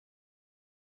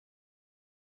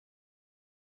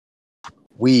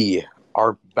We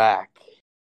are back.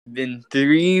 Been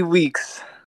 3 weeks.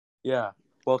 Yeah.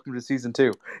 Welcome to season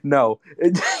 2. No,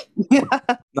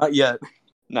 not yet.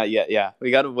 Not yet, yeah.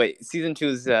 We gotta wait. Season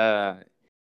 2's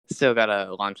still got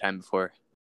a long time before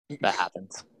that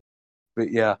happens.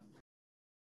 But yeah.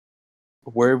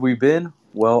 Where have we been?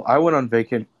 Well, I went on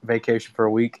vacation for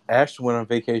a week. Ash went on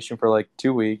vacation for like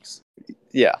 2 weeks.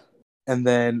 Yeah. And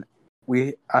then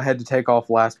I had to take off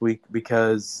last week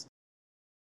because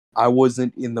I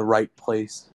wasn't in the right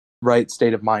place, right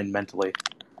state of mind mentally.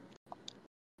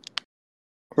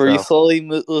 Were you slowly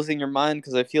losing your mind?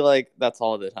 Because I feel like that's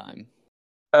all the time.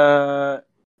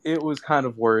 It was kind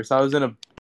of worse. I was in a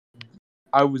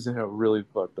really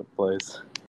fucked up place.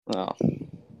 Oh.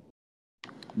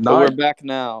 But we're back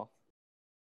now.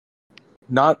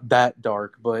 Not that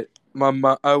dark, but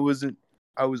I was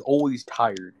always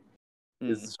tired.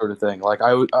 Is the sort of thing. Like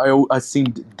I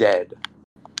seemed dead.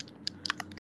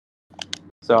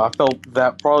 So I felt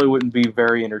that probably wouldn't be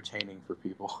very entertaining for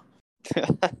people.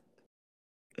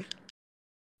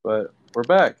 But we're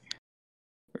back.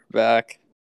 We're back.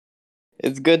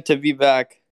 It's good to be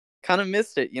back. Kind of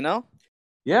missed it, you know?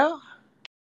 Yeah.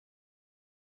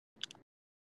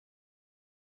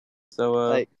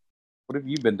 So, what have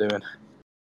you been doing?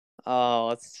 Oh,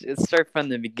 let's start from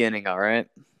the beginning, all right?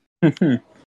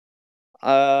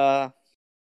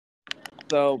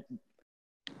 So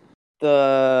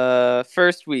the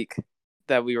first week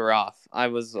that we were off, I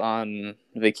was on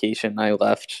vacation. I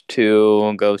left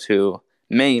to go to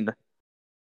Maine.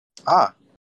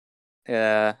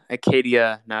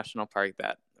 Acadia National Park,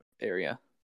 that area.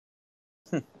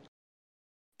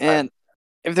 And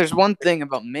if there's one thing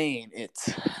about Maine,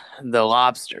 it's the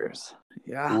lobsters.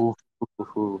 Yeah. Ooh.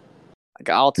 Like,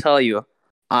 I'll tell you,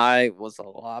 I was a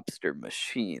lobster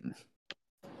machine.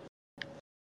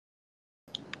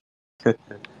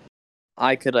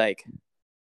 I could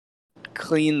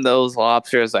clean those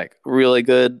lobsters really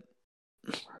good.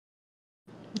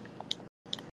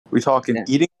 We talking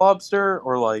eating lobster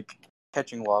or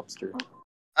catching lobster?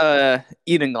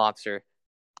 Eating lobster.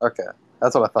 Okay,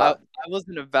 that's what I thought. I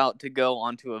wasn't about to go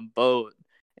onto a boat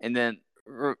and then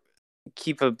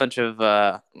keep a bunch of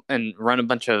and run a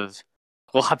bunch of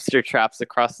lobster traps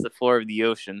across the floor of the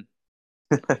ocean.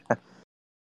 Who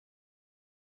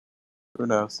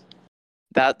knows?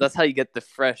 That's how you get the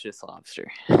freshest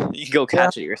lobster. You go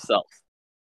catch it yourself.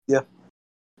 Yeah.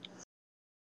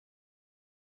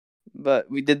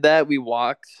 But we did that. We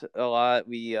walked a lot.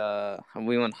 We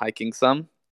went hiking some.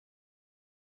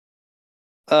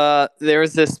 There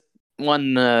was this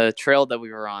one trail that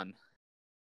we were on,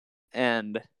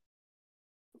 and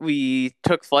we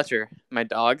took Fletcher, my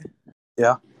dog.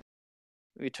 Yeah.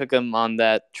 We took him on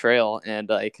that trail,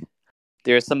 and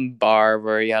there's some bar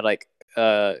where you had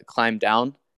climb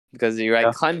down because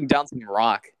you're climbing down some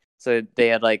rock. So they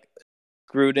had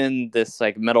screwed in this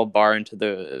metal bar into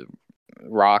the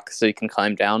rock so you can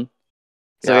climb down.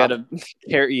 So we had to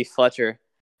carry Fletcher.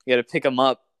 You had to pick him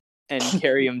up and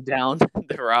carry him down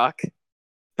the rock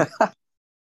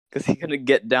because he couldn't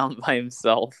get down by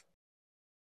himself.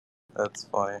 That's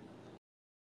funny.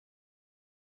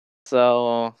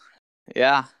 So,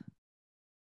 yeah,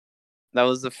 that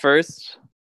was the first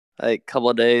couple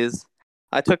of days.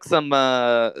 I took some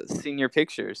senior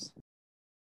pictures.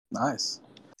 Nice.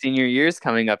 Senior year's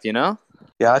coming up, you know?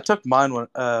 Yeah, I took mine when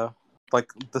the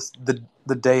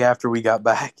day after we got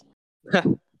back.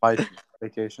 My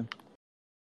vacation.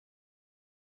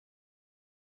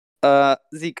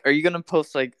 Zeke, are you gonna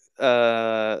post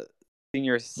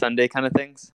senior Sunday kind of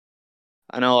things?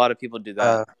 I know a lot of people do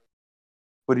that.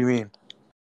 What do you mean?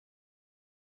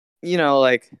 You know,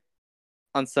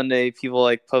 on Sunday,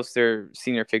 people post their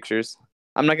senior pictures.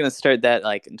 I'm not gonna start that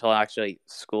until actually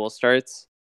school starts.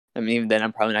 I mean, even then,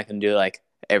 I'm probably not gonna do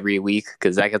every week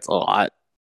because that gets a lot.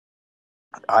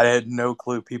 I had no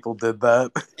clue people did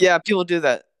that. Yeah, people do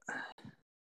that.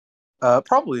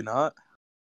 Probably not.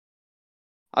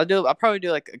 I'll probably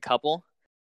do a couple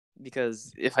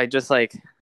because if I just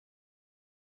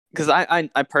because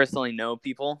I personally know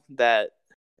people that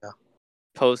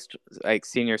post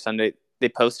senior Sunday. They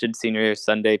posted senior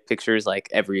Sunday pictures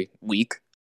every week.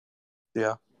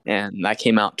 Yeah. And that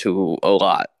came out to a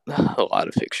lot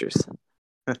of pictures.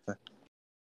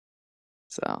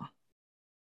 So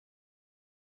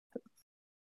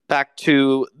back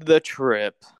to the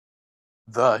trip.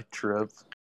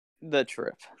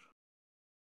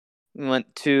 We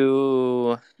went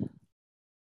to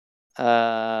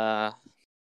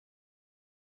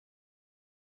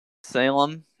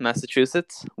Salem,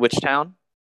 Massachusetts. Which town?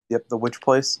 Yep, the witch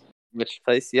place. Which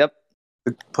place? Yep.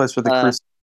 The place where the cruise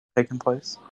taking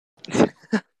place.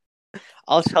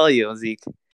 I'll tell you, Zeke.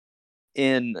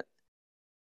 In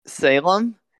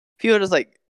Salem, people are just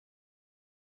like,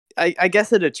 I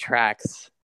guess it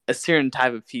attracts a certain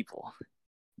type of people.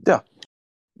 Yeah.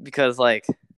 Because like,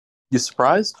 You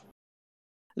surprised?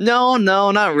 no,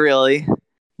 not really.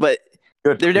 But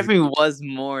Good. there definitely was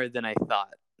more than I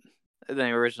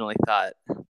originally thought.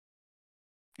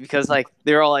 Because like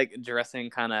they're all like dressing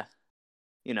kind of,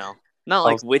 not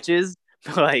like witches,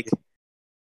 but like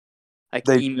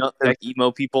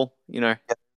emo people,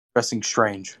 dressing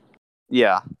strange.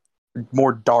 Yeah.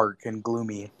 More dark and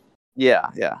gloomy. Yeah.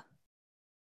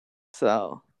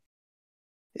 So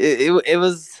it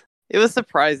was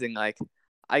surprising. Like,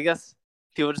 I guess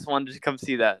people just wanted to come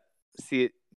see that.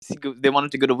 They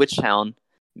wanted to go to Witch Town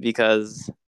because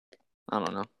I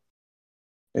don't know.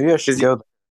 Maybe I should go there.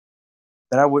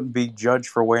 Then I wouldn't be judged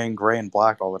for wearing gray and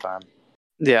black all the time.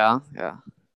 Yeah.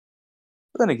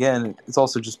 But then again, it's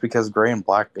also just because gray and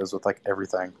black goes with like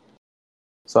everything,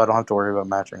 so I don't have to worry about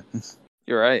matching.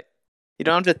 You're right. You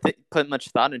don't have to put much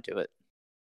thought into it.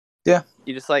 Yeah.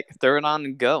 You just like throw it on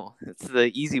and go. It's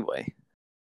the easy way.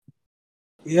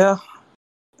 Yeah.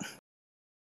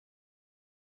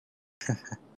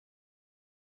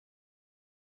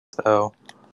 So,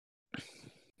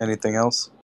 anything else?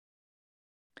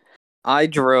 I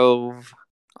drove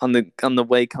on the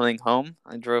way coming home.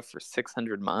 I drove for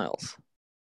 600 miles.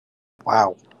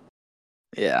 Wow.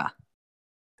 Yeah.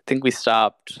 I think we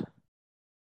stopped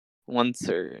once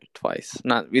or twice.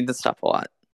 We didn't stop a lot.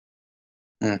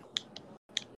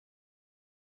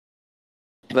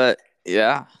 But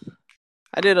yeah,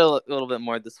 I did a little bit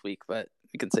more this week, but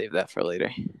we can save that for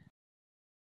later.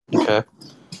 Okay.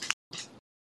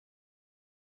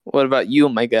 What about you,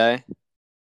 my guy?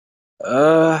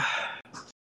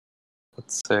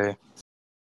 Let's see.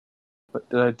 What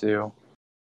did I do?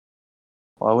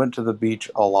 Well, I went to the beach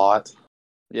a lot.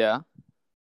 Yeah.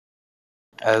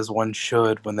 As one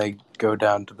should when they go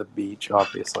down to the beach,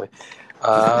 obviously.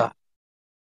 Hold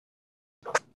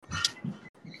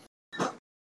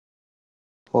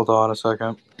on a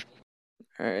second.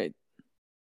 All right.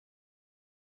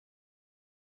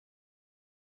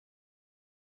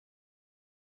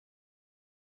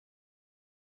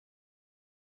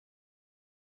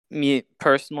 Me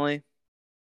personally,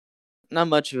 not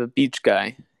much of a beach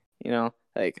guy.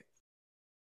 Like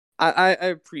I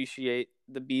appreciate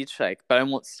the beach, like, but I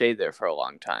won't stay there for a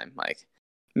long time. Like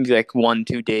maybe like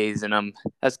 1-2 days, and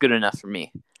that's good enough for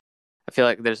me. I feel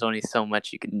like there's only so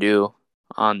much you can do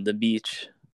on the beach.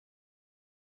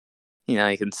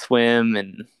 You can swim,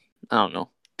 and I don't know.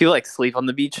 People like sleep on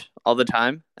the beach all the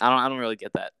time. I don't really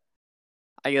get that.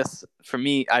 I guess for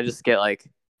me, I just get like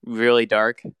really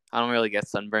dark. I don't really get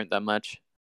sunburnt that much,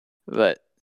 but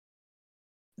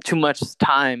too much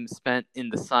time spent in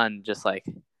the sun just like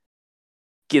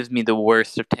gives me the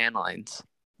worst of tan lines.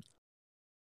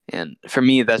 And for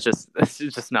me, that's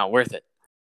just not worth it.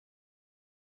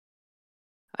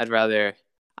 I'd rather.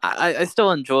 I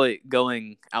still enjoy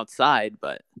going outside,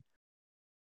 but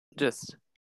just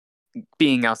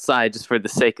being outside just for the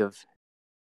sake of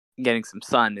getting some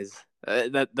sun is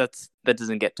that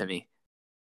doesn't get to me.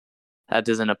 That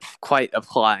doesn't quite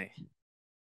apply.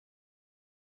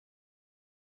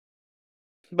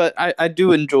 But I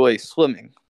do enjoy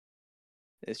swimming.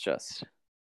 It's just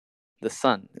the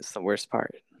sun is the worst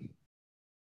part.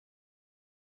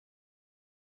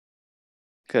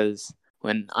 Because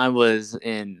when I was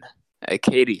in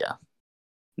Acadia,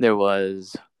 there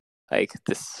was like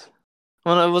this.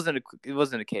 Well, no, it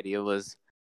wasn't Acadia. It was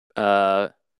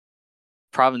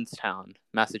Provincetown,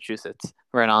 Massachusetts,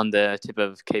 right on the tip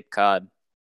of Cape Cod.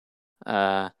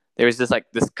 There was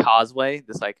this causeway,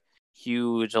 this like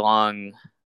huge long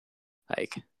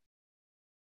like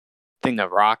thing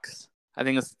of rocks. I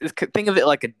think think of it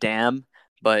like a dam,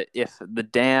 but if the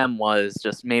dam was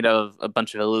just made of a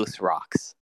bunch of loose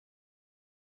rocks.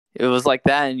 It was like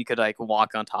that, and you could like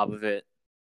walk on top of it.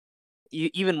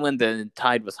 Even when the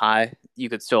tide was high, you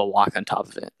could still walk on top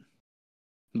of it.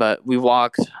 But we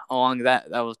walked along that.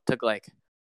 Took like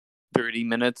 30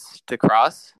 minutes to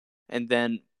cross, and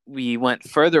then we went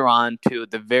further on to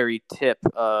the very tip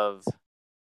of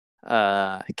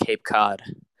Cape Cod,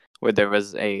 where there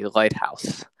was a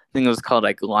lighthouse. I think it was called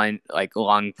like Long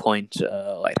Point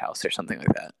Lighthouse or something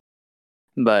like that.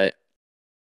 But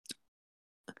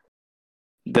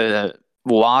the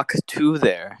walk to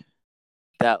there,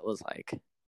 that was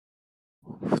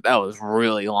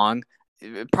really long.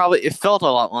 It felt a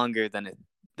lot longer than it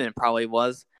probably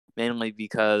was, mainly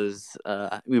because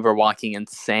we were walking in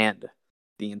sand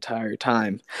the entire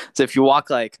time. So if you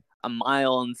walk like a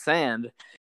mile in sand,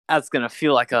 that's gonna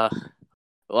feel like a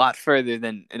lot further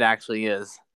than it actually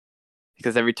is,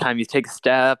 because every time you take a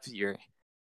step, your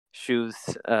shoes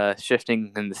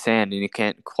shifting in the sand, and you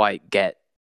can't quite get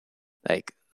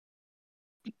like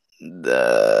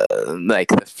the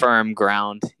firm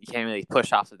ground. You can't really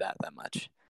push off of that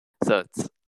much. So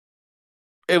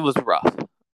it was rough,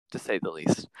 to say the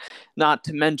least. Not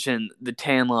to mention the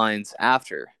tan lines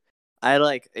after. I had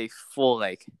like a full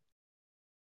it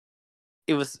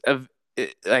was a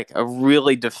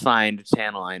really defined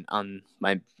tan line on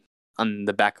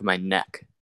the back of my neck,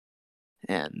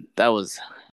 and that was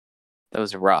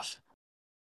rough.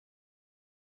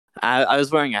 I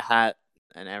was wearing a hat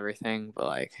and everything, but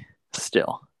like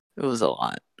still, it was a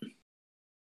lot.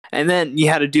 And then you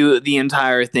had to do the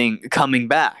entire thing coming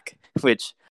back,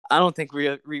 which I don't think we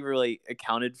really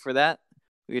accounted for that.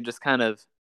 We just kind of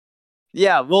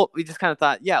we just kind of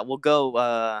thought, we'll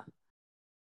go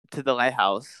to the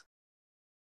lighthouse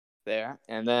there,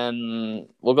 and then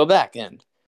we'll go back. And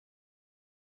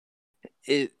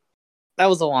that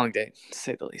was a long day, to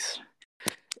say the least.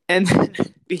 And then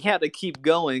we had to keep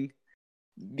going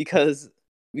because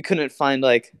we couldn't find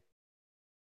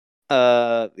find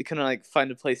a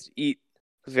place to eat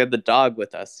because we had the dog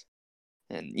with us.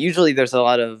 And usually there's a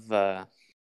lot of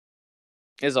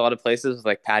places with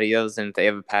like patios, and if they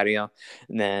have a patio,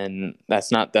 then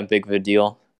that's not that big of a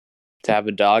deal to have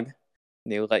a dog.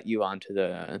 They will let you onto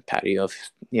the patio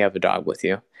if you have a dog with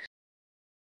you.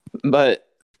 But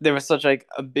there was such like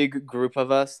a big group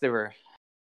of us. There were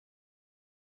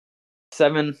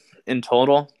 7 in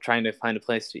total trying to find a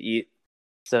place to eat.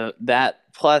 So that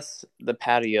plus the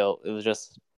patio, it was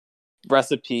just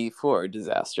recipe for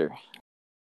disaster.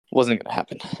 Wasn't gonna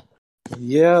happen.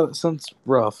 Yeah, that sounds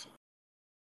rough.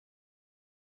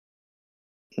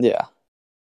 Yeah.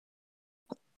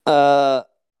 Do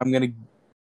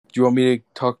you want me to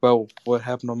talk about what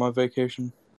happened on my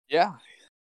vacation? Yeah.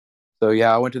 So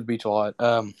yeah, I went to the beach a lot.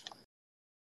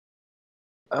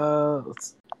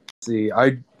 Let's see.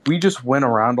 We just went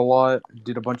around a lot,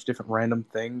 did a bunch of different random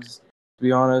things. To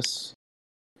be honest,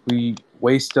 we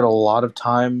wasted a lot of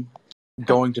time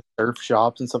going to surf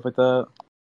shops and stuff like that.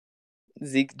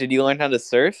 Zeke, did you learn how to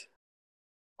surf?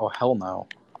 Oh hell no!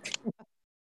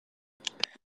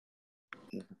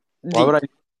 Why would I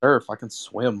surf? I can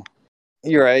swim.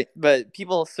 You're right, but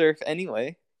people surf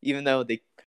anyway, even though they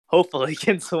hopefully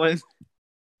can swim.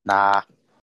 Nah.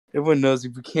 Everyone knows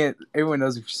if you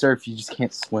surf, you just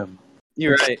can't swim.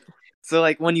 You're right. So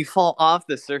like when you fall off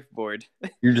the surfboard,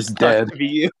 You're just dead. To be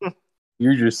you.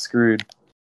 You're just screwed.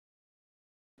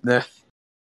 But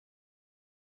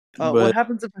What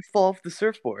happens if I fall off the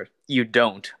surfboard? You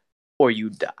don't, or you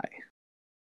die.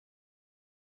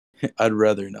 I'd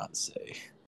rather not say.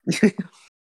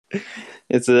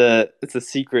 It's a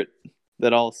secret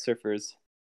that all surfers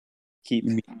keep.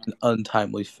 You mean an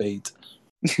untimely fate.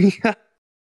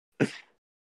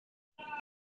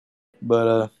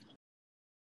 But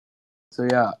so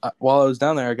yeah, while I was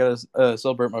down there, I got to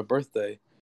celebrate my birthday.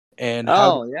 And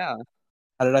how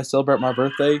did I celebrate my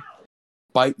birthday?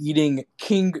 By eating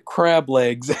king crab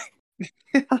legs.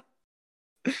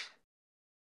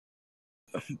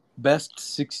 Best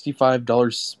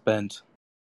 $65 spent.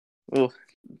 Ooh,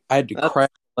 I had to crab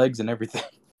legs and everything.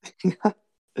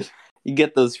 You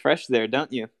get those fresh there,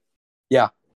 don't you? Yeah.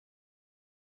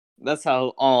 That's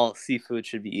how all seafood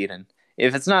should be eaten.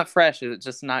 If it's not fresh, it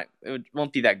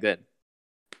won't be that good.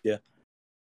 Yeah.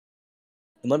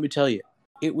 And let me tell you,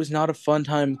 it was not a fun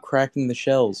time cracking the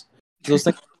shells. Those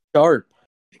things are sharp.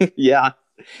 Yeah.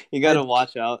 You gotta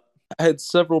watch out. I had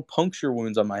several puncture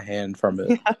wounds on my hand from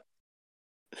it.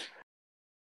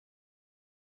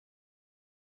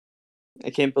 I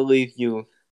can't believe you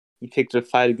picked a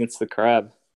fight against the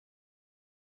crab.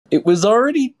 It was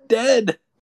already dead.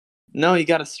 No, you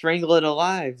gotta strangle it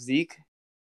alive, Zeke.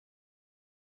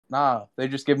 Nah, they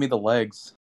just give me the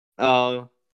legs. Oh.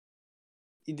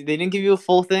 They didn't give you a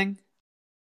full thing?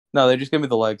 No, they just give me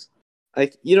the legs.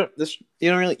 Like you don't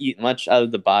really eat much out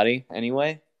of the body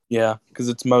anyway. Yeah, because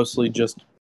it's mostly just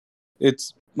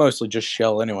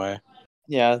shell anyway.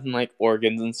 Yeah, and like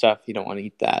organs and stuff, you don't want to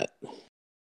eat that.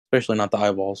 Especially not the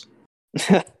eyeballs.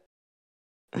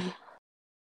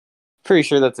 Pretty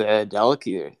sure that's a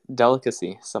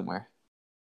delicacy somewhere.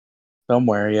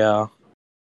 Somewhere, yeah.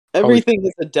 Everything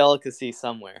is a delicacy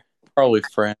somewhere. Probably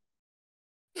France.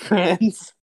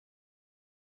 France?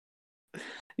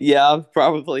 Yeah,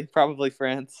 probably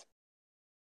France.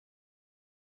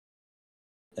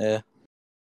 Yeah.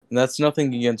 And that's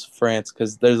nothing against France,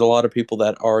 because there's a lot of people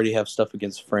that already have stuff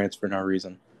against France for no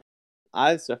reason. I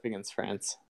have stuff against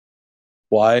France.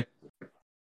 Why?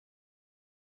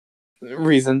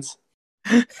 Reasons.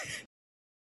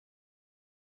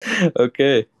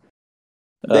 Okay.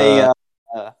 They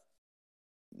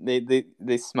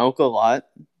They smoke a lot.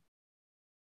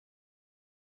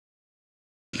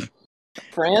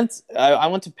 France. I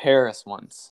went to Paris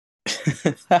once,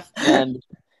 and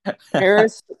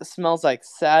Paris smells like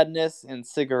sadness and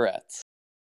cigarettes.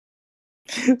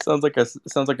 sounds like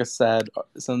a sad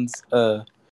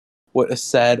what a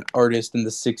sad artist in the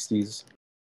 '60s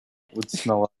would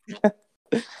smell like.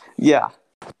 Yeah,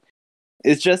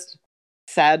 it's just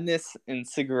sadness and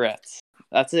cigarettes.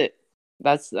 That's it.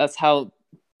 That's how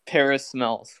Paris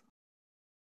smells.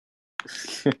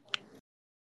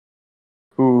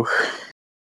 Ooh.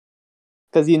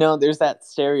 Because there's that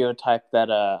stereotype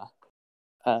that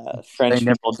French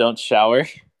people don't shower.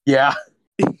 Yeah.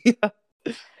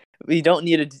 We don't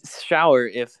need a shower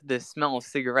if the smell of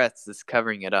cigarettes is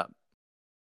covering it up.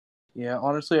 Yeah,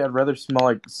 honestly, I'd rather smell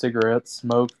like cigarette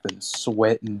smoke than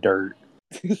sweat and dirt.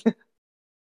 Because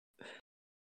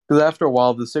after a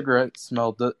while, the cigarette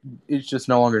smell, it's just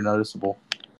no longer noticeable.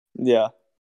 Yeah.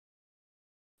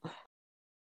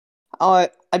 Oh,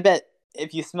 I bet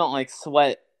if you smelled like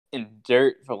sweat and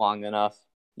dirt for long enough,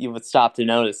 you would stop to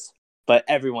notice. But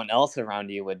everyone else around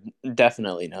you would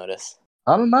definitely notice.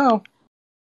 I don't know.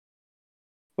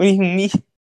 What do you mean?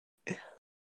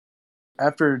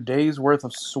 After a day's worth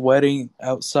of sweating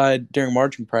outside during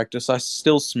marching practice, I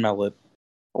still smell it.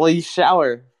 Well, you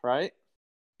shower, right?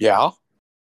 Yeah.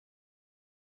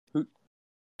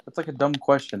 That's like a dumb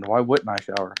question. Why wouldn't I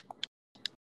shower?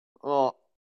 Well,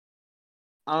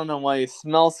 I don't know why you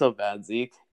smell so bad,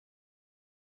 Zeke.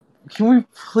 Can we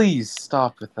please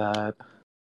stop with that?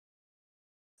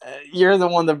 You're the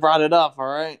one that brought it up, all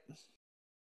right?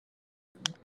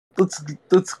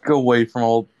 Let's go away from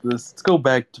all this. Let's go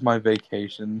back to my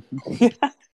vacation.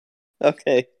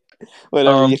 Okay.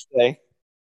 Whatever you say.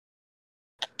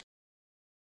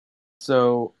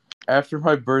 So, after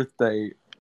my birthday,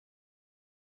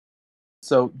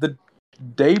 so the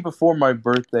day before my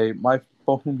birthday, my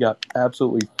phone got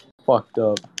absolutely fucked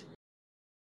up.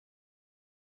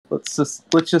 Let's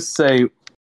just say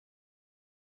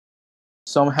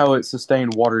somehow it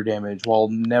sustained water damage while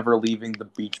never leaving the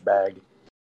beach bag.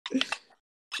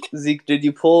 Zeke, did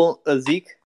you pull a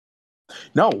Zeke?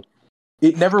 No,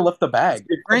 it never left the bag.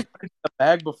 Different? I put it in the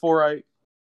bag before I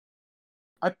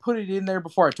put it in there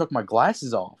before I took my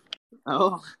glasses off.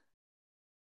 Oh.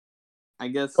 I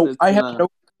guess So I have no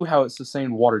clue how it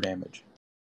sustained water damage.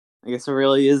 I guess it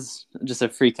really is just a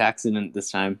freak accident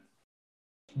this time.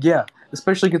 Yeah,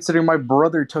 especially considering my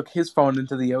brother took his phone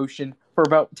into the ocean for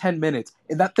about 10 minutes,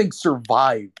 and that thing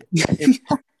survived. It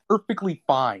was perfectly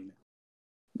fine.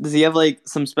 Does he have like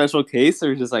some special case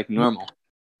or just like normal?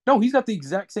 No, he's got the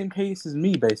exact same case as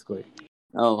me, basically.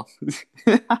 Oh.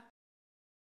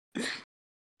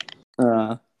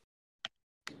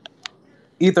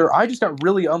 Either I just got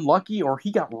really unlucky or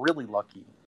he got really lucky.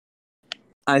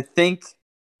 I think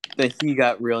that he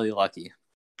got really lucky.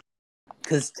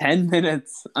 Because 10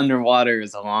 minutes underwater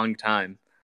is a long time.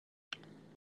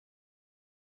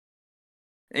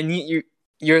 And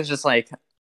you're just like,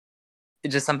 it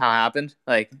just somehow happened?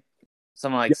 Like,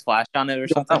 someone like splashed on it or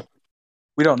something?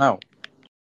 We don't know.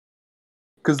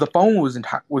 Because the phone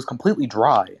was completely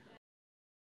dry.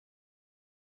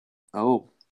 Oh.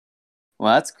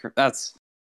 Well, that's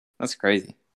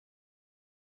crazy.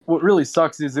 What really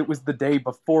sucks is it was the day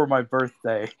before my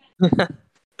birthday.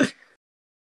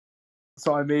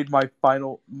 So I made my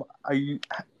final.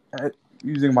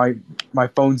 Using my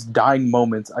phone's dying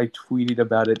moments, I tweeted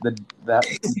about it the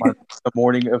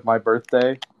morning of my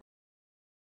birthday,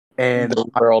 and the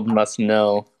world must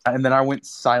know. And then I went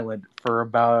silent for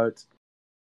about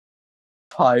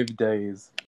 5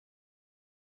 days.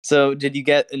 So, did you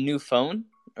get a new phone,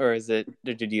 or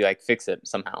did you like fix it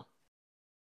somehow?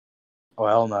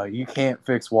 Well, no, you can't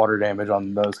fix water damage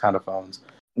on those kind of phones.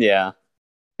 Yeah.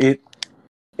 It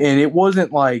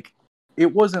wasn't like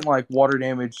water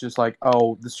damage, just like,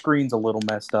 oh, the screen's a little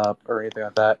messed up or anything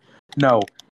like that. No.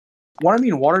 What I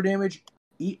mean water damage,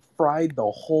 it fried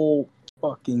the whole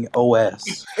fucking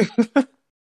OS.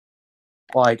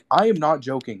 Like, I am not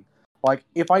joking. Like,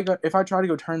 if I try to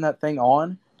go turn that thing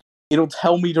on, it'll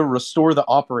tell me to restore the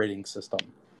operating system.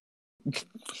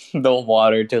 The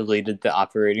water deleted the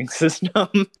operating system.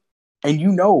 And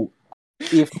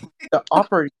if the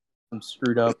operating system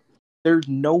screwed up, there's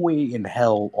no way in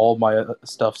hell all my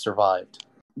stuff survived.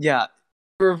 Yeah.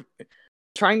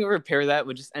 Trying to repair that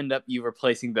would just end up you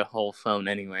replacing the whole phone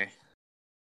anyway.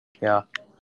 Yeah.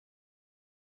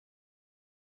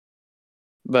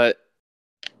 But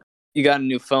you got a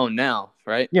new phone now,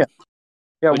 right? Yeah.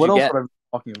 Yeah, What'd what you else get? would I be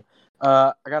talking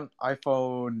about? I got an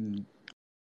iPhone,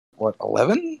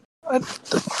 11? I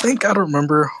think, I don't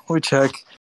remember. Let me check.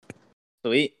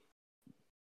 Sweet.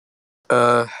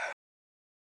 Uh,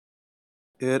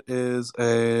 it is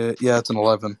it's an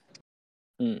 11.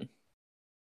 Hmm.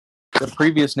 The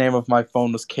previous name of my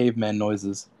phone was Caveman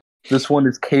Noises. This one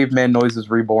is Caveman Noises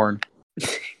Reborn.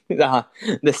 The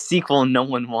sequel no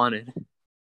one wanted.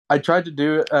 I tried to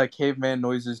do Caveman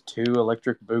Noises 2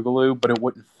 Electric Boogaloo, but it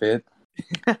wouldn't fit.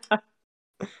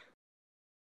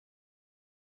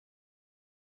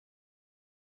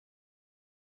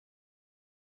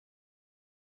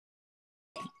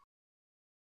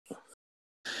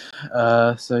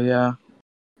 So yeah.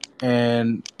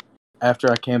 And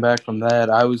after I came back from that,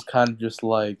 I was kind of just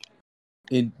like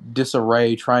in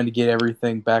disarray, trying to get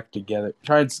everything back together,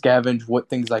 trying to scavenge what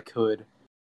things I could.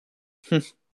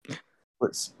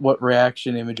 What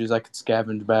reaction images I could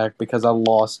scavenge back because I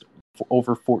lost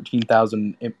over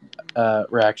 14,000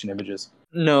 reaction images.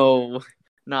 No,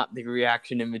 not the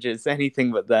reaction images.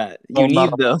 Anything but that. You Well,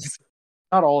 need those.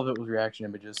 not all of it was reaction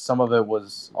images. Some of it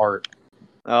was art.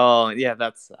 Oh yeah,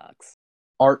 that sucks.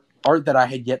 Art that I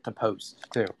had yet to post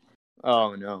too.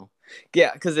 Oh no.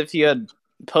 Yeah, because if you had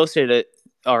posted it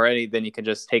already, then you could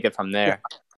just take it from there.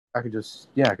 I could just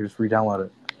re-download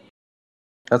it.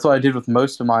 That's what I did with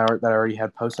most of my art that I already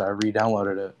had posted. I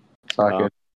re-downloaded it so I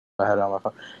had it on my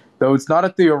phone. Though it's not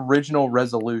at the original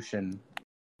resolution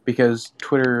because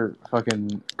Twitter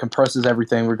fucking compresses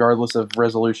everything regardless of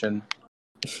resolution.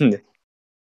 So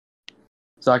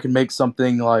I can make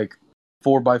something like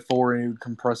 4x4 and it would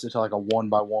compress it to like a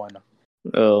 1x1.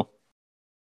 Oh.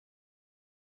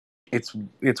 It's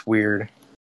weird.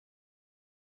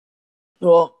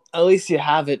 Well, at least you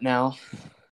have it now.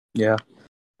 Yeah.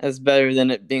 That's better than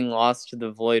it being lost to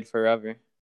the void forever.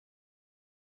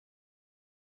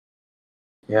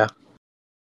 Yeah.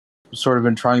 I've sort of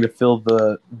been trying to fill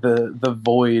the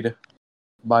void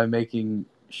by making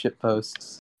shit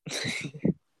posts.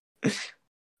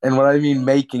 And when I mean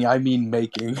making, I mean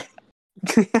making.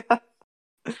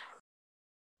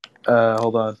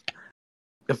 Hold on.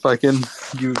 If I can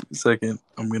give you a second,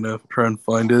 I'm gonna try and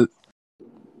find it.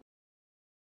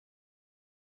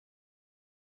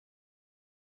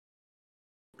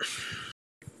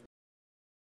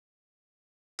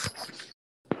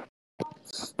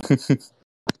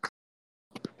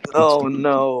 Oh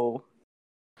no.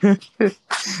 It's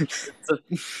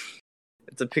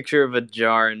a picture of a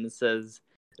jar and it says,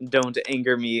 "Don't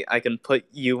anger me. I can put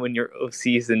you and your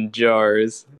OCs in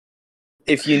jars."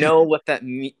 If you know what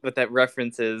that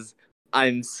reference is,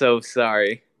 I'm so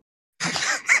sorry.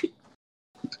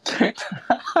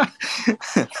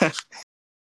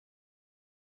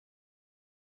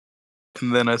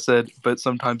 And then I said, but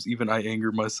sometimes even I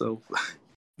anger myself.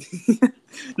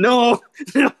 No.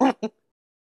 I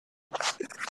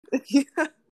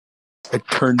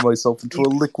turned myself into a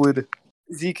liquid.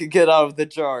 Zeke, get out of the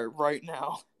jar right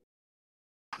now.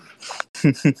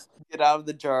 Get out of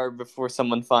the jar before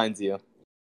someone finds you.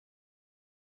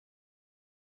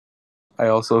 I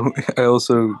also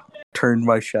turned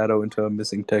my shadow into a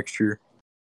missing texture.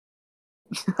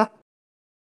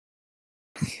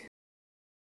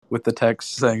 With the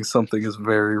text saying something is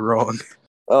very wrong.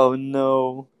 Oh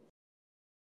no.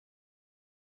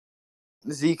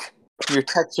 Zeke, your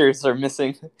textures are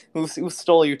missing. Who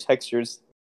stole your textures?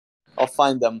 I'll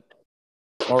find them.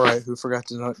 Alright, who forgot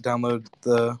to download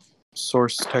the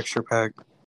source texture pack?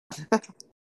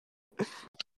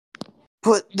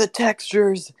 Put the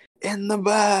textures in the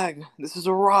bag. This is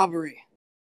a robbery.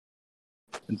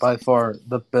 And by far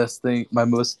the best thing,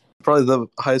 probably the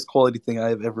highest quality thing I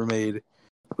have ever made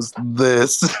was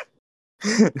this.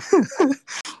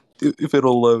 If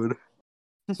it'll load.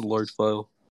 It's a large file.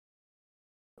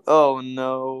 Oh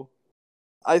no.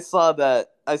 I saw that.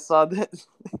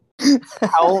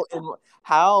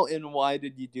 How and why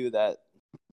did you do that?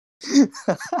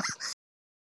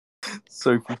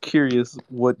 So if you're curious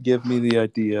what gave me the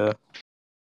idea,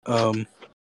 gotta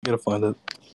find it.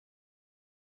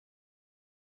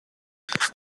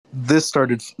 This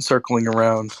started circling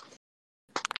around.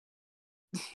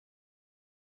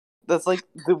 That's like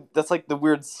the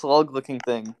weird slug looking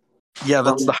thing. Yeah,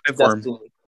 that's the hive worm.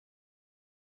 Destiny.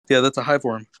 Yeah, that's a hive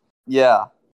worm. Yeah.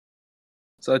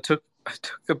 So I took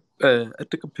a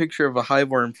picture of a hive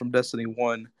worm from Destiny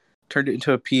 1, turned it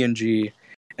into a PNG,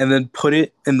 and then put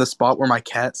it in the spot where my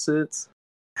cat sits.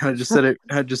 And I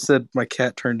just said my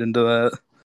cat turned into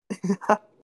that.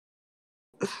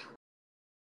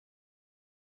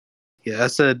 Yeah, I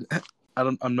said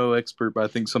I'm no expert, but I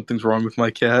think something's wrong with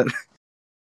my cat.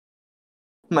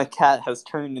 My cat has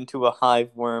turned into a hive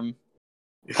worm.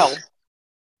 Help.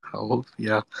 Oh,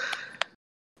 yeah.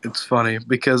 It's funny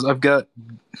because I've got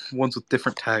ones with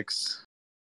different texts.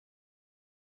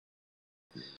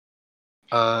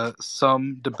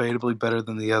 Some debatably better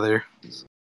than the other.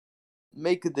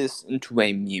 Make this into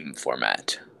a meme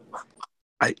format.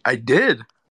 I did.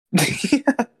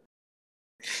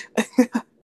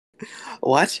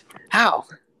 What? How?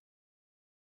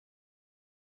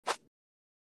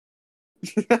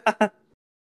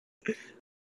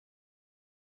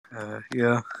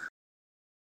 Yeah.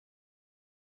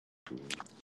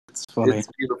 It's funny. It's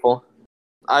beautiful.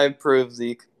 I approve,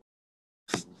 Zeke.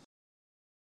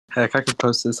 Heck, I could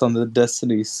post this on the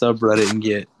Destiny subreddit and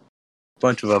get a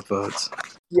bunch of upvotes.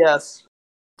 Yes,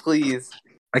 please.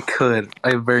 I could.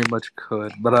 I very much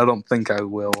could, but I don't think I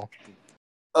will.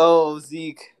 Oh,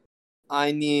 Zeke,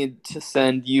 I need to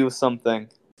send you something.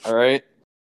 All right.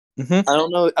 Mm-hmm. I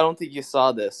don't know. I don't think you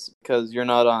saw this because you're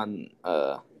not on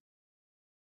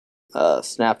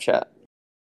Snapchat.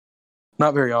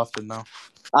 Not very often, though.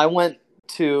 I went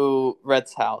to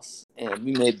Rhett's house and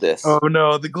we made this. Oh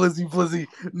no, the Glizzy Blizzy.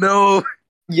 No.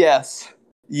 Yes,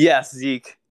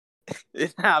 Zeke,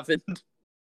 it happened.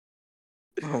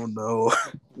 Oh no.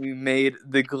 We made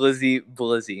the Glizzy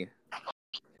Blizzy.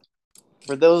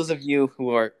 For those of you who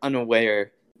are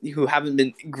unaware, who haven't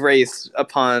been graced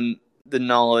upon the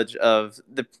knowledge of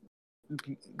the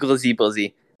Glizzy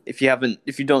Blizzy, if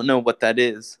you don't know what that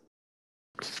is,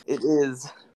 it is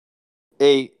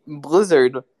a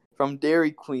blizzard from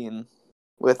Dairy Queen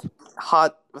with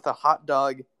a hot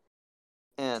dog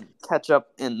and ketchup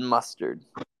and mustard,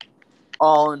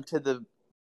 all into the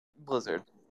blizzard.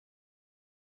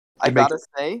 I gotta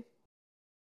say,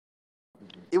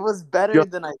 it was better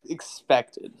than I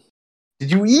expected.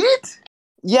 Did you eat it?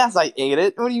 Yes, I ate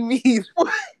it. What do you mean?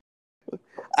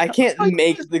 I can't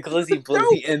make the Glizzy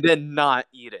Blizzy and then not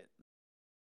eat it.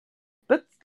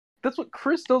 That's what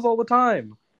Chris does all the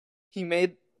time. He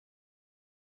made...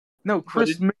 No,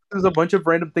 Chris mixes a bunch of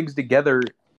random things together,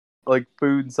 like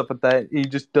food and stuff like that. He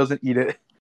just doesn't eat it.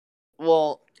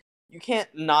 Well, you can't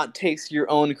not taste your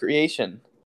own creation.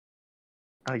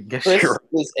 I guess Chris you're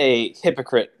is a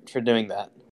hypocrite for doing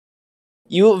that.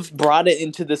 You have brought it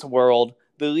into this world.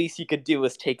 The least you could do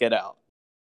is take it out.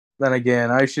 Then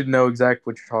again, I should know exactly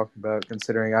what you're talking about,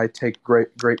 considering I take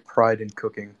great pride in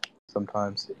cooking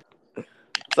sometimes.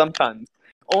 Sometimes.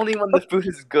 Only when the food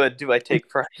is good do I take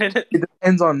pride in it. It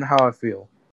depends on how I feel.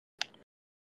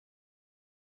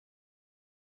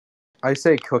 I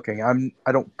say cooking.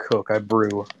 I don't cook. I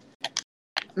brew.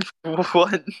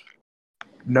 What?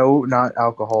 No, not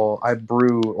alcohol. I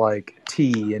brew like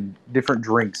tea and different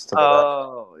drinks to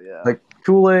Oh, yeah. like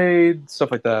Kool-Aid,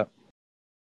 stuff like that.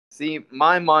 See,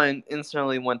 my mind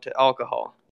instantly went to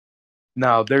alcohol.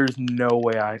 No, there's no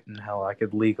way in hell I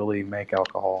could legally make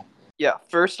alcohol. Yeah,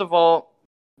 first of all,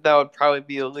 that would probably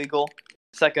be illegal.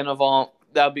 Second of all,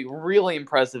 that would be really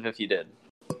impressive if you did.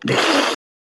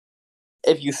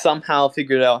 If you somehow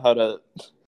figured out how to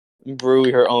brew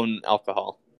your own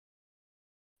alcohol.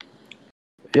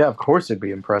 Yeah, of course it'd be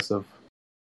impressive.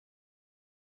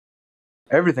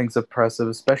 Everything's impressive,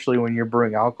 especially when you're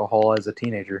brewing alcohol as a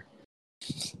teenager.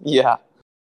 Yeah.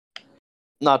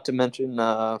 Not to mention,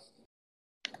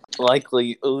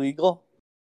 likely illegal.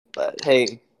 But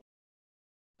hey,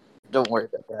 don't worry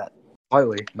about that.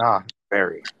 Slightly, nah,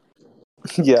 very.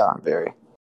 Yeah, very.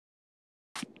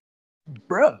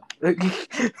 Bruh.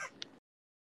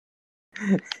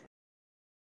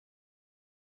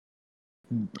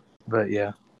 But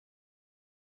yeah.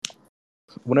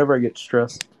 Whenever I get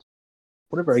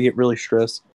really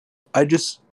stressed, I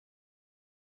just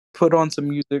put on some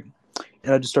music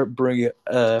and I just start brewing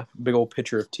a big old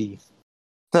pitcher of tea.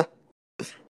 Not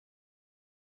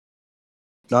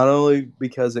only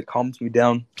because it calms me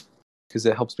down, because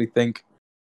it helps me think.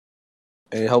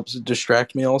 And it helps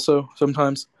distract me also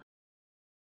sometimes.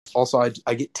 Also,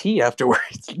 I get tea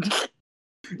afterwards.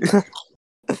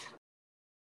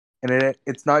 And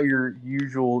it's not your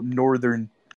usual northern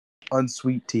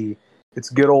unsweet tea. It's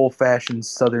good old-fashioned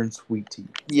southern sweet tea.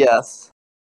 Yes.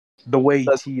 The way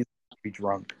tea is to be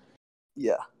drunk.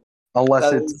 Yeah.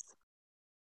 Unless that it's is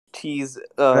tea's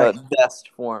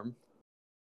best form.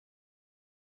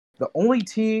 the only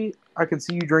tea I can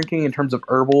see you drinking in terms of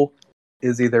herbal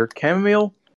is either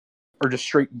chamomile or just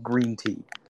straight green tea.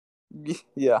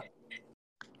 Yeah.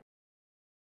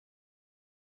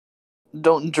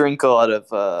 Don't drink a lot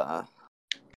of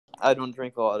I don't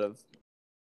drink a lot of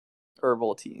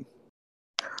herbal tea.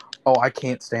 Oh, I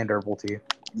can't stand herbal tea.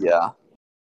 Yeah.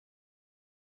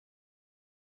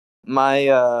 My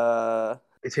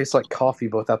It tastes like coffee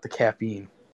but without the caffeine.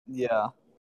 yeah.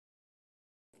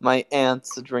 My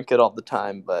aunts drink it all the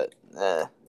time, but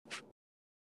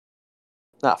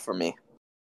not for me.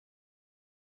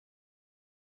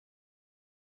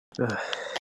 Ugh.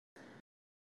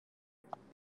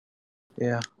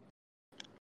 Yeah.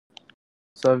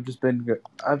 So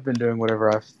I've been doing whatever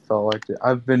I felt like.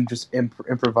 I've been just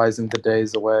improvising the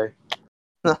days away.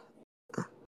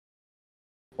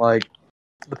 Like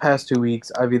the past 2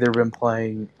 weeks, I've either been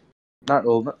playing, not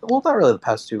really the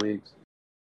past 2 weeks.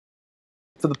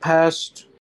 For the past,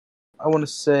 I want to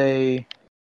say,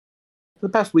 for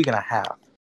the past week and a half,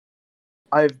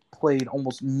 I've played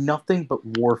almost nothing but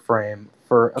Warframe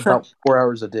for about 4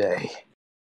 hours a day.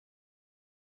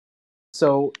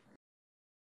 So,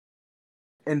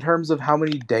 in terms of how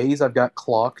many days I've got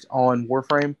clocked on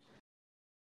Warframe,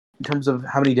 in terms of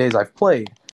how many days I've played,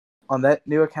 on that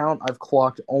new account, I've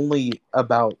clocked only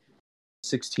about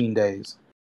 16 days.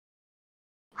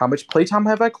 How much playtime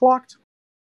have I clocked?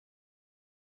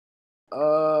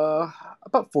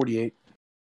 About 48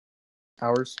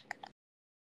 hours.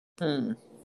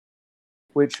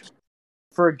 Which,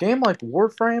 for a game like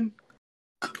Warframe,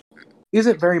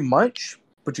 isn't very much,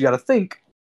 but you gotta think,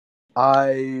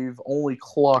 I've only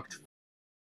clocked,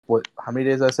 how many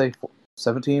days did I say?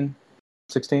 17?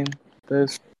 16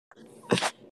 days?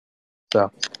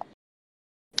 So,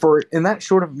 in that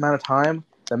short of amount of time,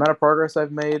 the amount of progress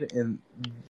I've made in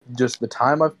just the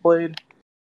time I've played,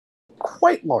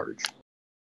 quite large.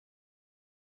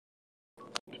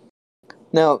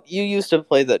 Now, you used to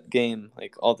play that game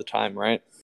like all the time, right?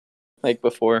 Like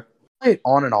before? I play it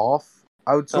on and off.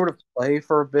 I would sort of play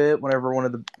for a bit whenever one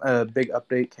of the big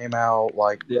update came out,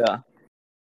 Yeah.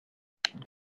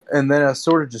 And then I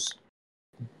sort of just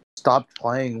stopped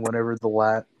playing whenever the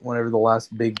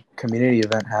last big community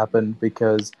event happened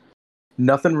because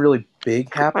nothing really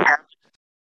big happened,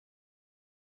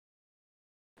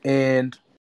 and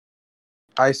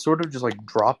I sort of just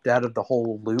dropped out of the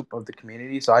whole loop of the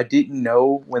community, so I didn't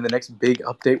know when the next big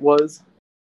update was.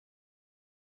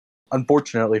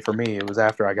 Unfortunately for me, it was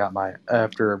after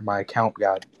my account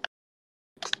got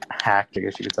hacked, I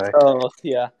guess you could say. Oh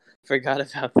yeah, forgot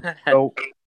about that. So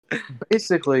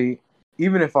basically,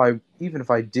 even if I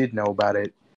did know about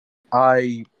it,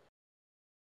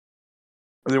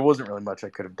 there wasn't really much I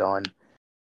could have done.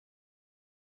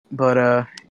 But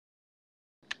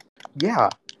yeah,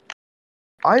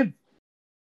 I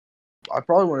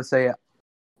probably want to say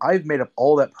I've made up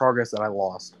all that progress that I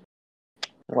lost.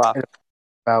 Wow. In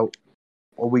about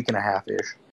a week and a half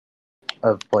ish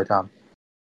of playtime,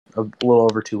 a little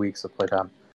over 2 weeks of playtime.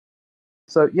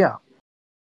 So yeah.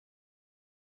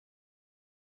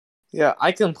 Yeah,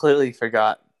 I completely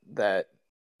forgot that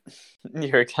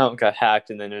your account got hacked,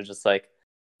 and then it was just like,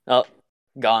 oh,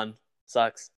 gone.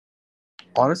 Sucks.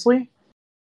 Honestly,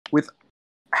 with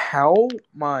how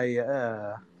my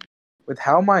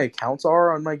accounts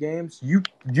are on my games, you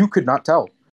could not tell.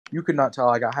 You could not tell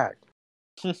I got hacked.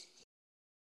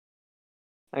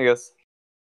 I guess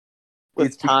with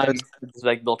It's time, because it's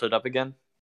like built it up again.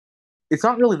 it's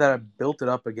not really that I built it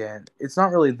up again. It's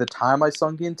not really the time I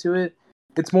sunk into it.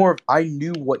 It's more of I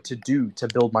knew what to do to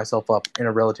build myself up in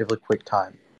a relatively quick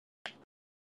time.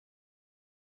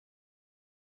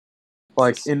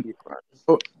 Like in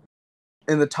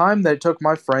the time that it took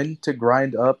my friend to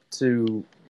grind up to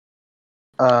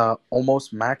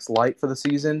almost max light for the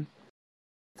season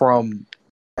from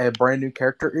a brand new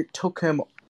character, it took him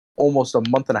almost a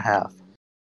month and a half.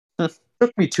 It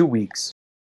took me 2 weeks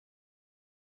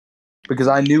because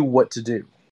I knew what to do,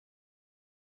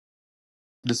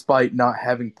 despite not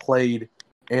having played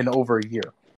in over a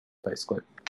year, basically.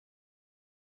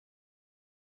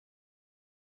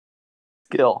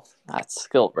 Skill. That's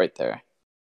skill right there.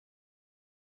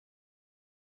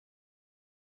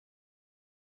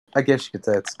 I guess you could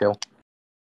say it's skill.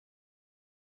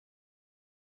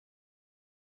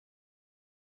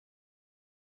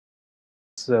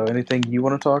 So, anything you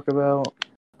want to talk about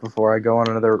before I go on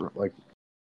another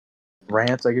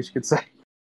rant? I guess you could say.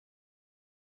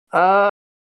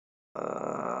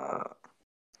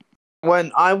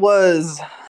 When I was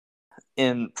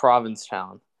in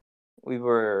Provincetown, we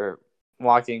were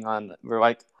walking on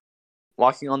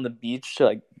the beach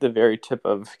to the very tip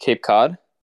of Cape Cod.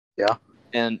 Yeah.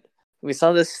 And we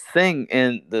saw this thing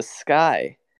in the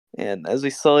sky, and as we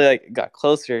slowly got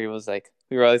closer, we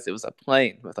realized it was a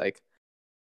plane with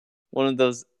one of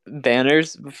those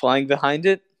banners flying behind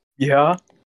it. Yeah.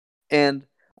 And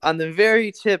on the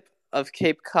very tip of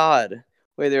Cape Cod,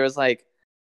 where there was it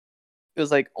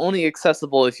was only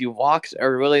accessible if you walked a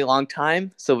really long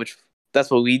time. So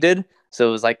that's what we did. So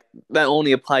it was that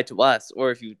only applied to us,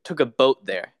 or if you took a boat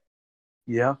there.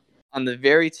 Yeah. On the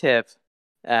very tip,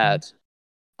 on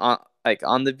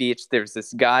the beach, there's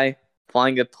this guy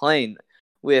flying a plane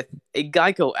with a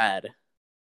Geico ad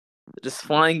just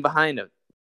flying behind him.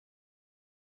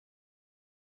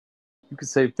 You could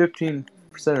save 15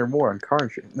 15% or more on car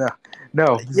insurance.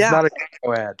 No, this is Yeah. not a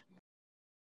Geico ad.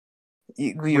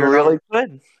 You We're really not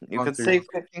could. You could sponsored. save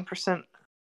 15%.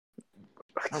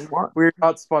 We're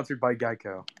not sponsored by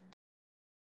Geico.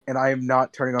 And I am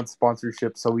not turning on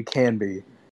sponsorship, so we can be.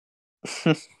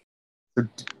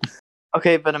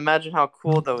 Okay, but imagine how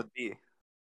cool that would be.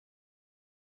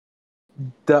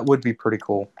 That would be pretty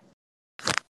cool.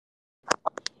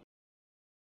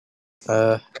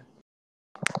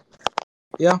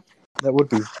 Yeah, that would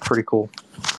be pretty cool.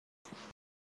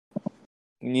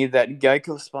 You need that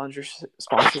Geico sponsorship.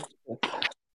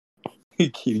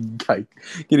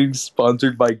 Getting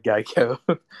sponsored by Geico.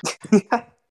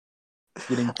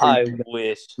 Getting I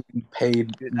wish.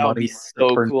 paid Dude, that money would be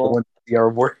so for cool. our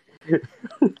work.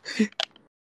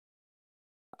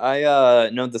 I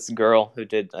know this girl who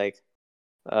did like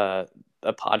a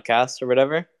podcast or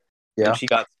whatever. Yeah. And she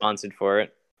got sponsored for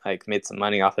it, like made some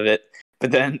money off of it.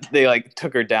 But then they like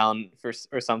took her down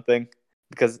or something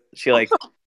because she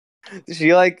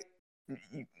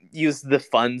used the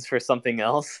funds for something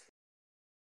else.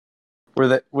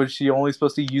 Was she only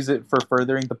supposed to use it for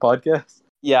furthering the podcast?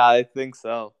 Yeah, I think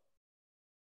so.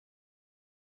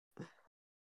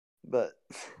 But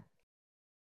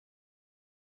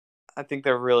I think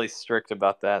they're really strict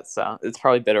about that, so it's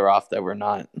probably better off that we're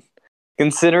not.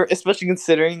 Especially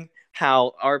considering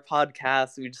how our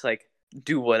podcast, we just like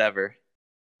do whatever.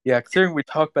 Yeah, considering we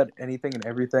talk about anything and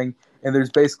everything, and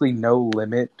there's basically no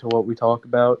limit to what we talk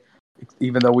about,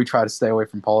 even though we try to stay away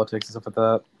from politics and stuff like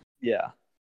that. Yeah.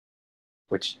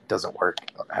 Which doesn't work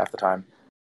half the time.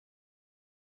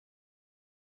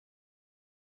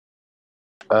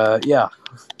 Yeah,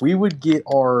 we would get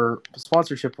our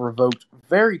sponsorship revoked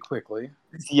very quickly.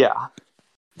 Yeah,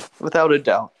 without a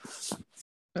doubt.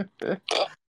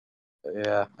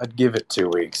 Yeah, I'd give it 2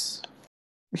 weeks.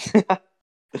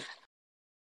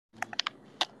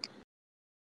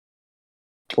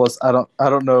 Plus, I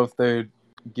don't know if they'd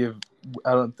give.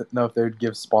 I don't know if they'd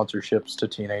give sponsorships to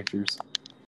teenagers.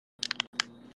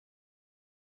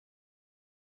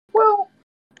 Well,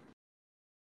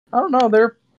 I don't know. There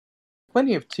are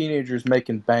plenty of teenagers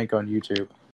making bank on YouTube.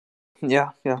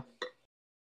 Yeah.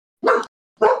 Hold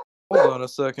on a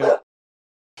second.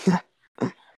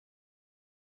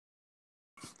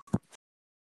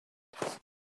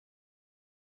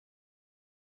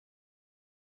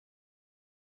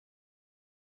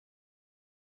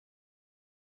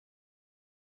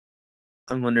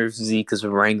 I wonder if Zeke is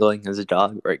wrangling his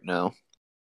dog right now.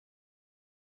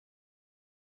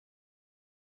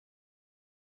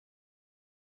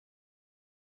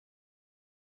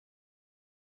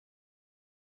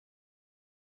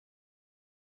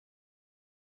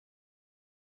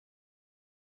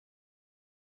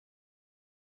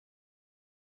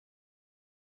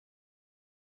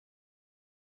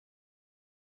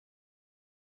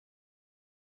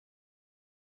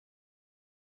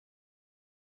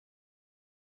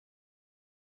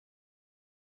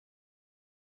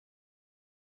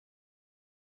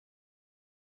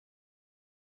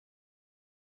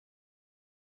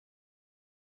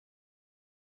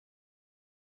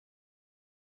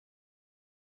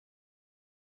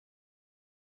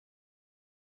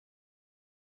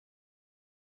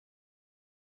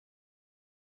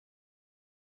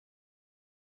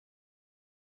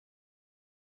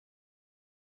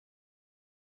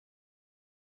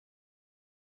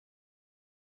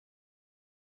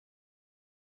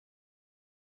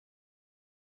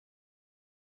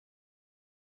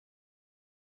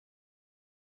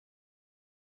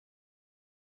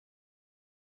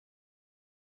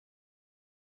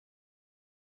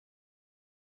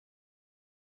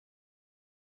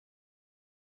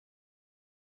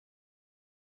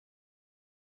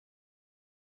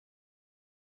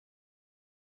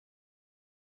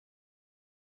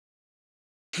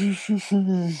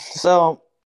 So,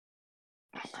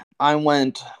 I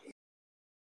went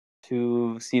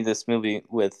to see this movie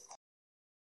with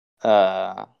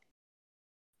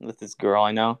this girl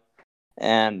I know,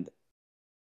 and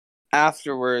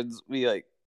afterwards we like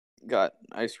got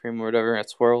ice cream or whatever at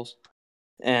Swirls,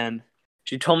 and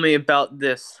she told me about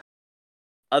this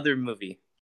other movie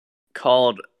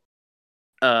called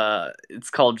it's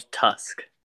called Tusk,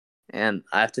 and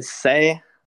I have to say,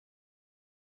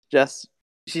 just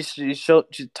she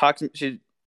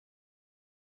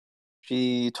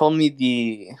told me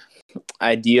the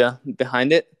idea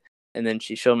behind it, and then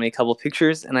she showed me a couple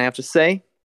pictures, and I have to say,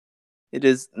 it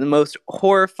is the most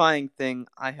horrifying thing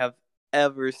I have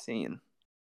ever seen.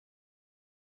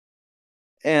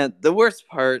 And the worst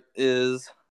part is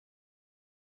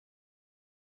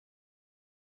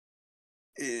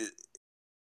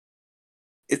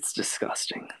it's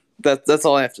disgusting. That's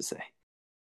all I have to say.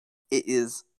 It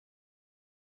is.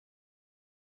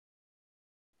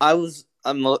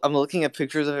 I'm looking at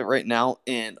pictures of it right now,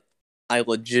 and I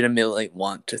legitimately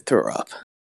want to throw up.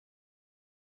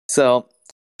 So,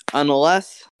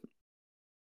 unless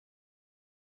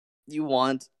you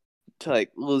want to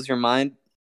like lose your mind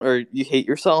or you hate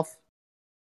yourself,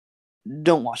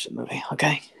 don't watch the movie,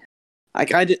 okay? I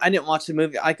didn't watch the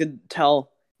movie. I could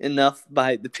tell enough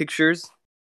by the pictures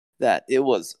that it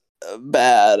was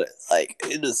bad. Like,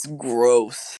 it is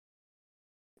gross.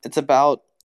 It's about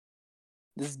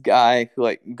this guy who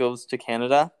like goes to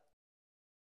Canada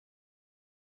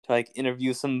to like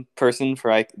interview some person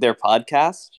for like their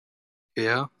podcast.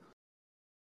 Yeah.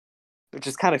 Which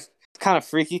is kind of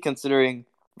freaky considering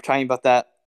we're talking about that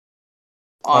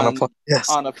On a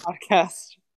on a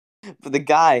podcast. But the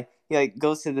guy, he like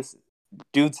goes to this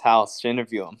dude's house to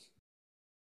interview him.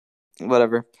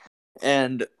 Whatever.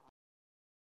 And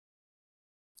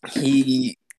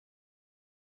he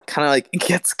kind of like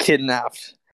gets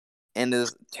kidnapped and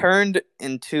is turned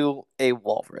into a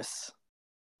walrus.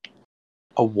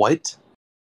 A what?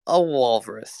 A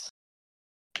walrus.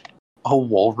 A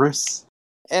walrus?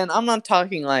 And I'm not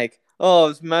talking like, oh,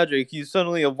 it's magic, he's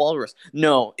suddenly a walrus.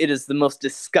 No, it is the most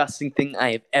disgusting thing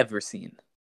I have ever seen.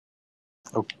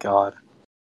 Oh, God.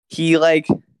 He, like,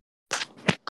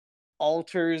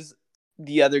 alters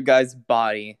the other guy's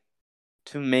body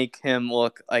to make him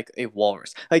look like a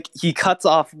walrus. Like, he cuts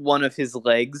off one of his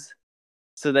legs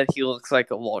so that he looks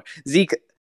like a walrus. Zeke,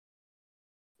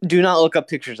 do not look up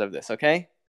pictures of this, okay?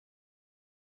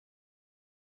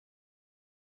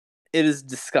 It is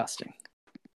disgusting.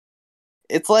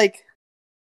 It's like...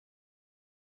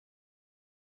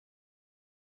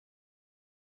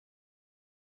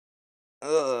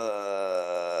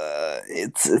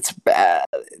 it's bad.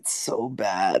 It's so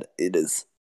bad. It is...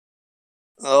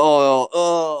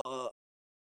 It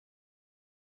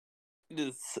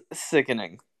is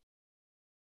sickening.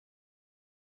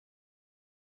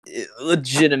 It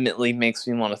legitimately makes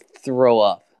me want to throw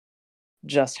up.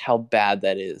 Just how bad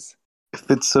that is. If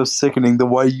it's so sickening, then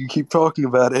why do you keep talking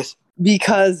about it?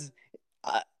 Because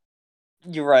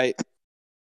you're right.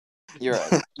 You're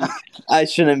right. I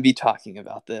shouldn't be talking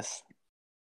about this.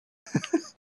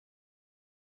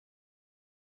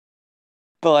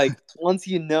 But like, once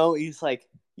you know, it's like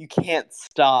you can't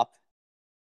stop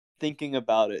thinking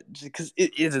about it because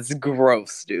it is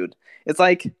gross, dude. It's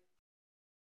like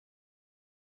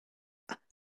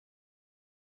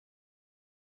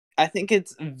I think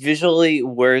it's visually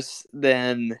worse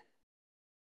than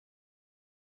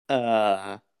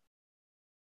Human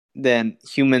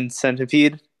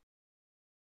Centipede,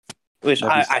 which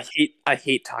I hate. I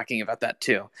hate talking about that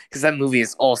too because that movie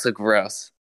is also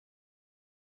gross.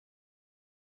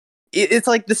 It's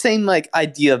like the same like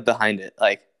idea behind it.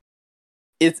 Like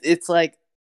it's like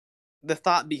the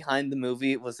thought behind the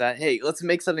movie was that hey, let's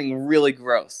make something really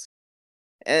gross,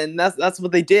 and that's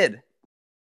what they did.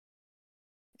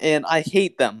 And I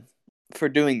hate them for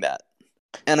doing that,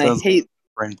 and I hate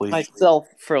myself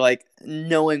for like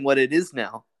knowing what it is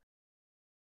now.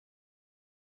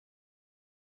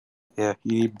 Yeah,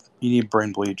 you need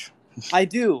brain bleach. I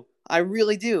do. I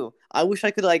really do. I wish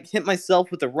I could like hit myself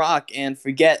with a rock and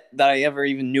forget that I ever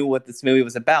even knew what this movie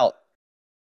was about.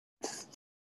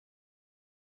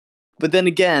 But then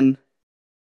again,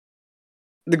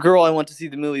 the girl I went to see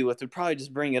the movie with would probably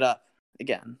just bring it up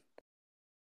again.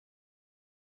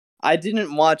 I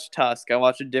didn't watch Tusk. I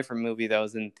watched a different movie that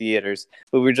was in theaters,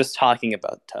 but we were just talking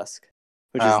about Tusk,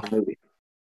 which is the movie.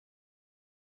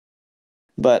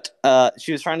 But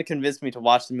she was trying to convince me to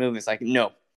watch the movie. It's like,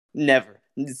 no, never.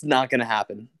 It's not going to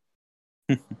happen.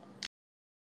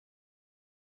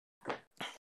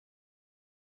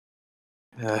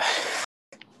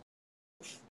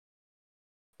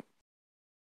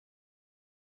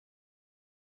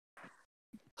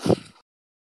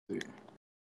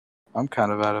 I'm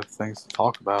kind of out of things to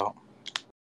talk about.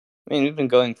 I mean, we've been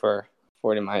going for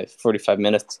 45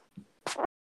 minutes.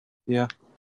 Yeah.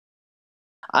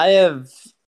 I'm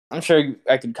sure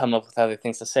I could come up with other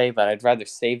things to say, but I'd rather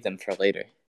save them for later.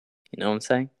 You know what I'm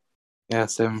saying? Yeah,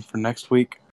 save them for next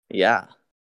week. Yeah.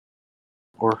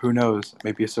 Or who knows?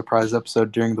 Maybe a surprise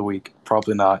episode during the week.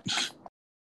 Probably not.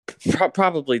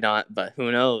 Probably not, but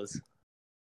who knows?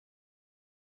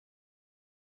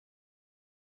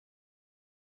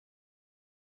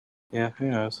 Yeah, who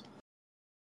knows?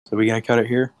 So we gonna cut it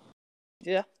here?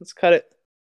 Yeah, let's cut it.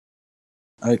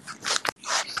 All right.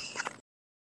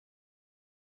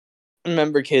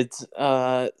 Remember, kids,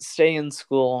 stay in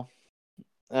school.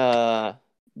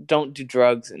 Don't do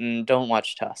drugs and don't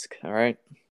watch Tusk. All right.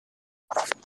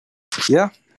 Yeah,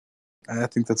 I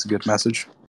think that's a good message.